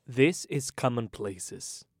This is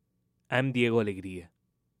Commonplaces. I'm Diego Alegría.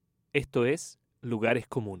 Esto es Lugares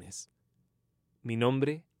Comunes. Mi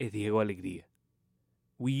nombre es Diego Alegría.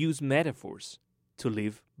 We use metaphors to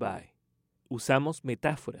live by. Usamos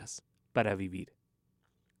metáforas para vivir.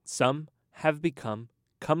 Some have become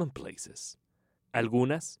commonplaces.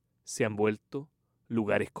 Algunas se han vuelto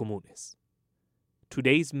lugares comunes.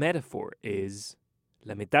 Today's metaphor is...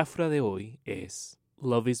 La metáfora de hoy es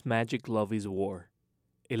Love is magic, love is war.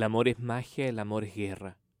 El amor es magia, el amor es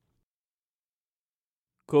guerra.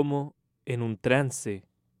 Como en un trance,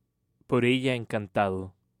 por ella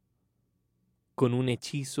encantado, con un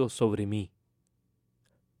hechizo sobre mí.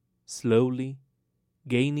 Slowly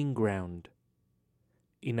gaining ground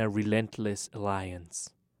in a relentless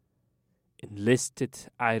alliance. Enlisted,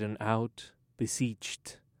 iron out,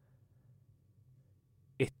 besieged.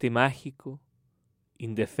 Este mágico,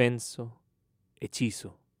 indefenso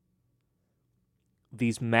hechizo.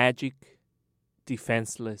 This magic,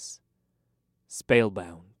 defenseless,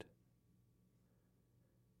 spellbound.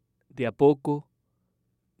 De a poco,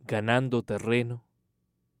 ganando terreno,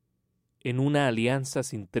 en una alianza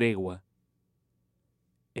sin tregua,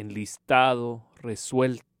 enlistado,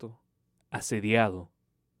 resuelto, asediado.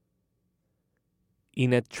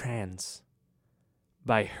 In a trance,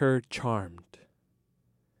 by her charmed,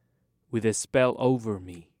 with a spell over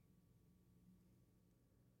me.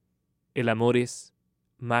 El amor es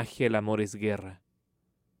magia, el amor es guerra.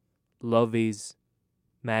 Love is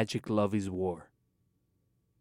magic, love is war.